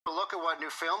A look at what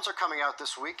new films are coming out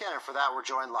this weekend, and for that we're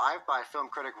joined live by film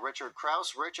critic Richard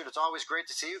Crouse. Richard, it's always great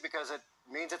to see you because it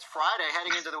means it's Friday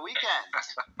heading into the weekend.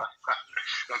 That's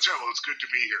right. Well, it's good to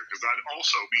be here because that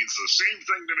also means the same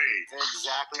thing to me.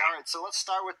 Exactly. All right, so let's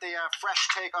start with the fresh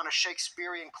take on a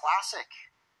Shakespearean classic.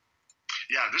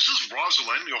 Yeah, this is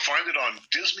Rosalind. You'll find it on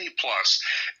Disney Plus,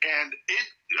 and it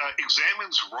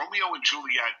examines Romeo and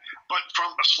Juliet, but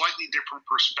from a slightly different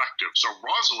perspective. So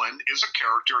Rosalind is a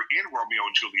character in Romeo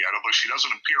and Juliet, although she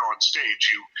doesn't appear on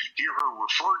stage. You hear her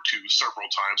referred to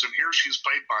several times, and here she's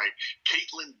played by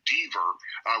Caitlin Dever.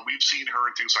 We've seen her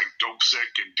in things like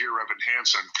Dopesick and Dear Evan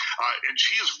Hansen, and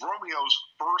she is Romeo's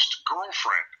first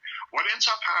girlfriend. What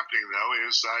ends up happening, though,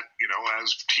 is that,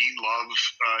 as teen love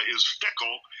is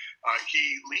fickle,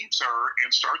 he leaves her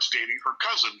and starts dating her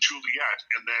cousin, Juliet,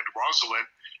 and then Rosalind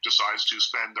decides to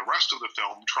spend the rest of the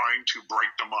film trying to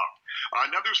break them up.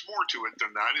 Now, there's more to it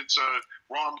than that. It's a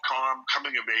rom-com,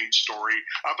 coming-of-age story,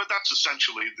 but that's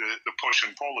essentially the push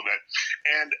and pull of it.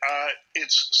 And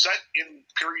it's set in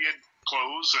period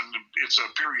clothes, and it's a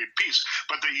period piece,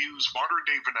 but they use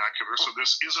modern-day vernacular, so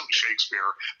this isn't Shakespeare,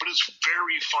 but it's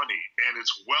very funny, and it's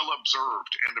well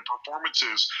observed, and the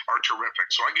performances are terrific.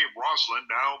 So I gave Rosalind,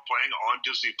 now playing on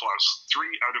Disney Plus, 3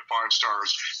 out of 5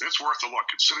 stars. It's worth a look.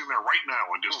 It's sitting there right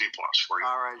now on Disney Plus for you.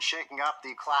 All right, shaking up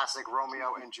the classic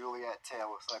Romeo and Juliet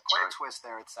tale with quite a twist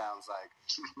there, it sounds like.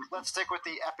 Let's stick with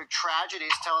the epic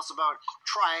tragedies. Tell us about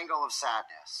Triangle of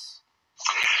Sadness.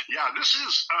 Yeah, this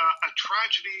is a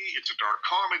tragedy. It's a dark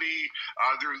comedy.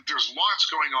 There's lots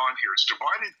going on here. It's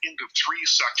divided into 3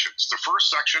 sections. The first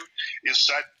section is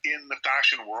set in the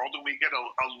fashion world, and we get a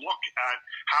look at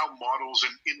how models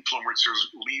and influencers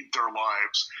lead their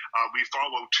lives. We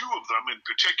follow 2 of them in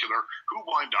particular who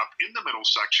wind up in the middle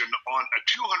section on a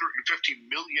 $250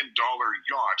 million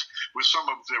yacht with some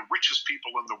of the richest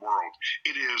people in the world.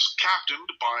 It is captained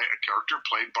by a character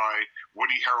played by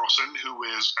Woody Harrelson, who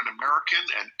is an American,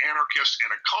 an anarchist,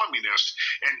 and a communist,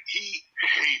 and he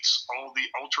hates all the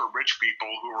ultra-rich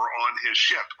people who are on his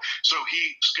ship. So he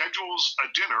schedules a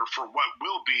dinner for what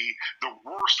will be the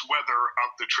worst weather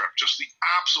of the trip, just the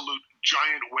absolute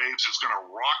giant waves. It's going to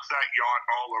rock that yacht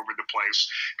all over the place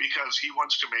because he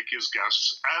wants to make his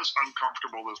guests as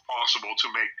uncomfortable as possible to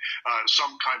make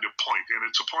some kind of point. And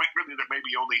it's a point really that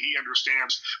maybe only he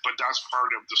understands, but that's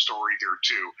part of the story here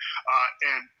too.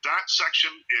 And that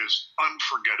section is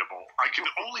unforgettable. I can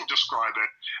only describe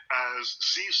it as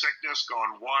seasickness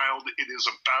gone wild. It is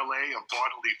a ballet of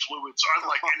bodily fluids,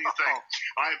 unlike anything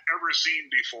I've ever seen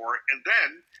before. And then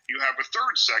you have a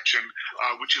third section,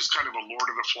 which is kind of a Lord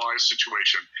of the Flies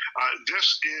situation. This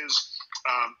is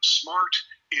smart.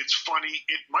 It's funny.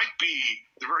 It might be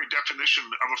the very definition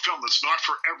of a film that's not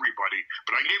for everybody,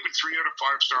 but I gave it 3 out of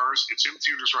 5 stars. It's in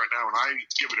theaters right now, and I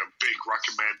give it a big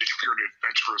recommend if you're an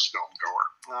adventurous film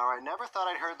goer. All right. Never thought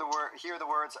I'd hear the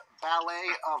words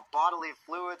ballet of bodily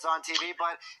fluids on TV,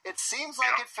 but it seems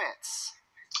like it fits.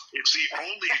 It's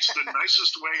the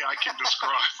nicest way I can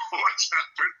describe what's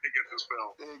happening in this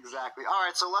film. Exactly. All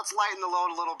right, so let's lighten the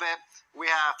load a little bit. We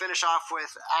finish off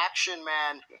with Action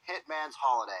Man, Hitman's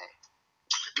Holiday.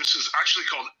 This is actually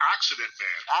called Accident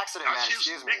Man. Accident Man,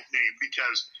 excuse me. That's his nickname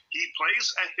because he plays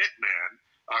a hitman.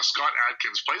 Scott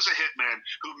Adkins plays a hitman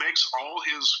who makes all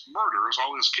his murders,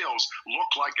 all his kills,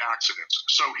 look like accidents.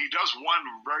 So he does one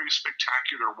very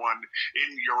spectacular one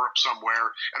in Europe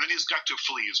somewhere, and then he's got to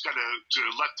flee. He's got to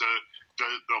let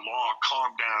the law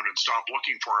calm down and stop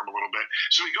looking for him a little bit.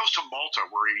 So he goes to Malta,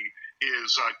 where he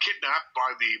is kidnapped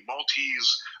by the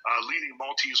leading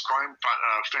Maltese crime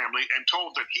family, and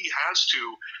told that he has to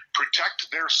protect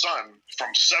their son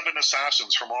from 7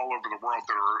 assassins from all over the world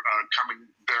that are coming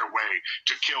their way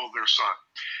to kill their son.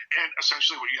 And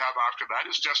essentially what you have after that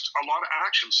is just a lot of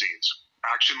action scenes.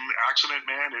 Accident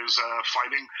Man is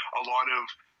fighting a lot of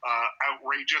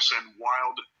outrageous and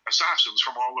wild assassins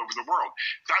from all over the world.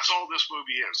 That's all this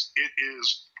movie is. It is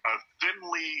a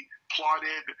thinly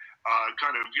plotted,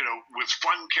 with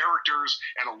fun characters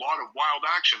and a lot of wild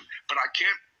action, but I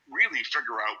can't really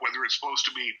figure out whether it's supposed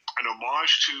to be an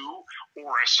homage to or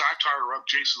a satire of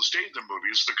Jason Statham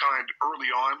movies, the kind early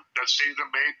on that Statham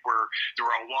made where there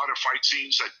were a lot of fight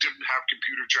scenes that didn't have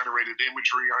computer-generated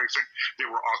imagery or anything. They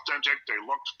were authentic. They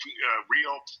looked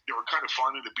real. They were kind of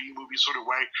fun in a B-movie sort of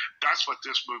way. That's what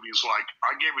this movie is like.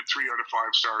 I gave it 3 out of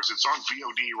 5 stars. It's on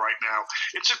VOD right now.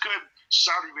 It's a good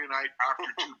Saturday night after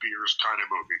 2 beers kind of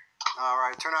movie. All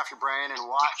right, turn off your brain and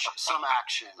watch some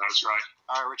action. That's right.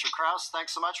 All right, Richard Crouse,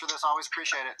 thanks so much for this. Always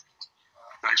appreciate it.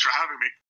 Thanks for having me.